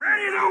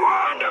Ready the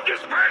wand of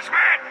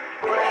dispersement!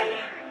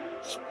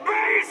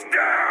 Space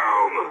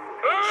doom!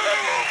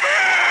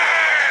 Open!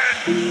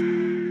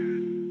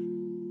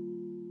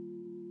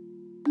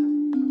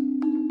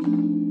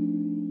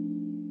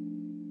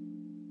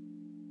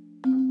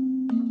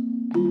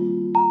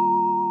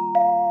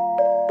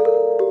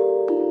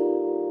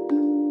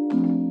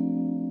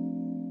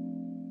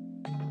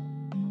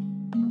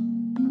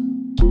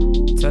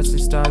 Touch the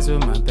stars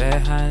with my bare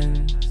hands.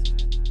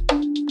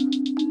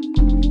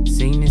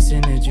 Seen this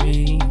in a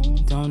dream,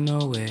 don't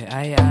know where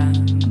I am.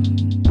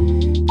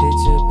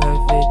 Picture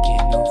perfect,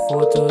 get no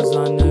photos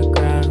on the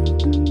ground.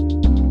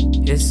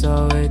 It's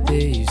all worth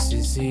it, used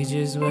to see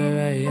just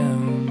where I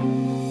am.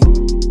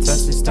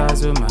 Touch the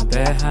stars with my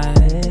bare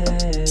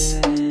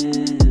hands.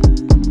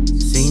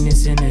 Seen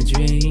this in a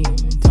dream,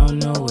 don't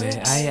know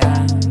where I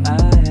am.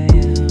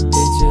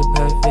 Picture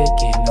perfect,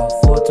 get no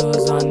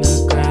photos on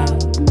the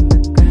ground.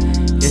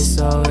 It's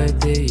all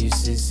worth it,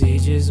 used to see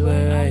just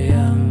where I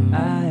am.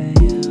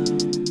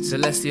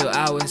 Celestial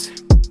hours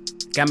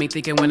got me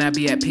thinking when I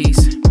be at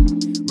peace.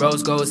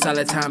 Rose gold,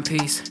 solid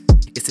timepiece.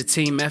 It's a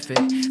team effort,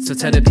 so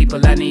tell the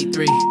people I need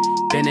 3.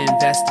 Been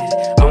invested.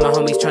 All my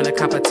homies tryna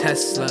cop a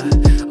Tesla.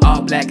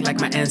 All black like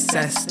my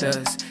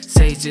ancestors.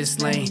 Sages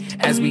lane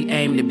as we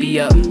aim to be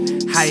up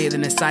higher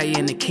than the Messiah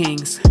and the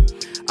kings.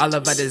 All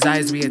of our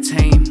desires we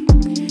attain.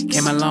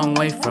 Came a long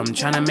way from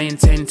tryna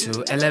maintain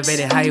to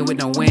elevated higher with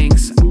no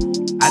wings.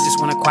 I just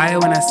wanna quiet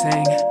when I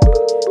sing.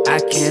 I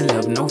can't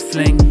love no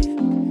fling.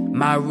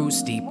 My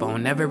roots deep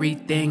on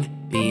everything.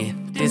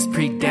 Being this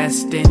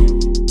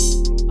predestined.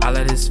 All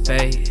of this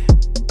fate.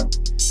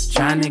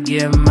 Trying to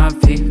get my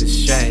people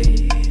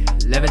straight.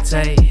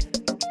 Levitate.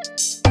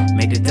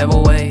 Make the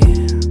devil wait.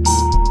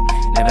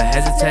 Never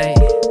hesitate.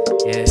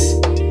 Yeah.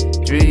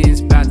 Dreams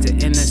about to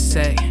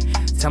intersect.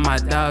 Tell my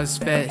dogs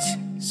fetch.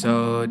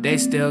 So they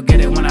still get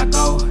it when I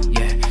go.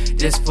 Yeah.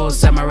 This full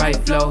samurai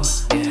flow.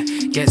 Yeah.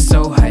 Get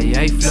so high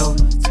I float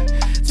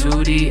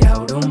to the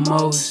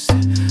outermost.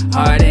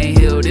 Heart ain't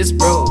healed, it's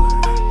broke.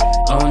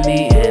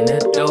 Only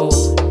antidote.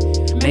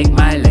 Make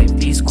my life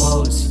these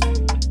quotes.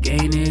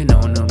 Gaining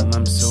on them,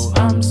 I'm so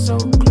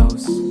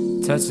close.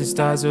 Touch the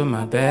stars with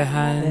my bare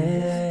hands.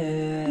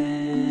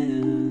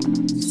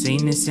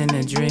 Seen this in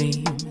a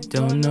dream,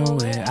 don't know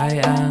where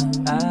I am.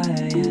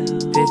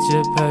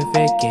 Picture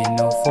perfect, get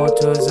no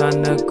photos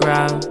on the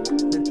ground.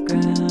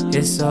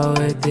 It's all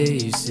worth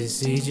it, used to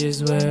see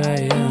just where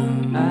I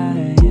am.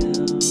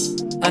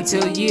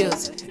 Until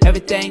yields,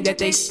 everything that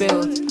they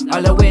spilled,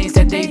 all the wings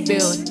that they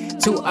filled,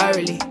 too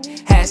early.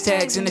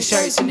 Hashtags in the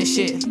shirts and the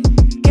shit.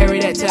 Carry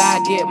that till I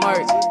get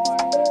murked.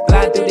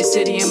 Glide through the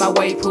city in my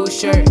wave pool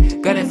shirt.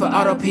 Gunning for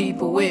all the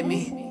people with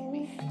me.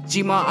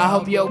 G-Mon, I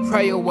hope your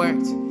prayer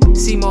worked.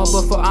 C-Mon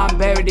before I'm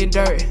buried in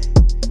dirt.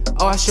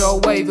 Offshore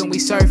wave and we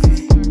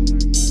surfing.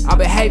 Our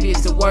behavior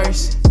is the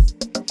worst,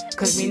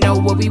 cause we know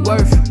what we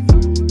worth.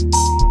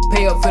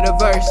 Pay up for the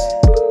verse,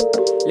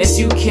 lest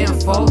you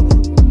can't fall.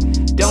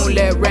 Don't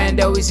let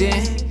randos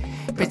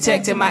in,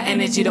 protecting my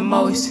energy the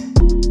most.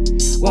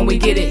 When we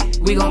get it,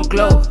 we gon'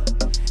 glow,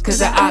 cause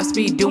the ops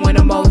be doing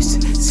the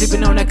most.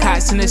 Sleeping on the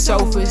cots and the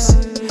sofas,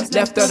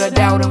 left all the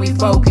doubt and we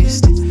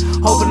focused.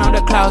 Hoping on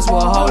the clouds will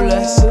hold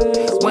us.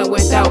 Went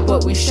without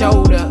but we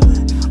showed up.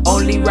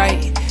 Only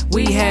right,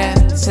 we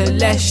have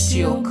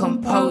celestial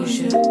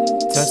composure.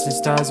 Touch the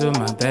stars with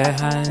my bare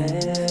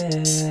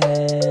hands.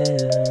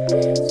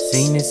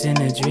 Seen this in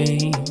a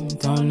dream,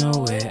 don't know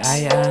where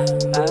I am.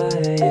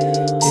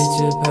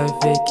 Picture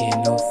perfect, get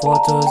no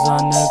photos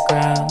on the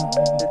ground.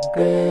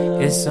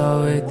 It's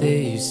all worth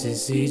it, used to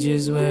see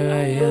just where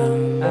I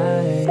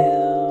am.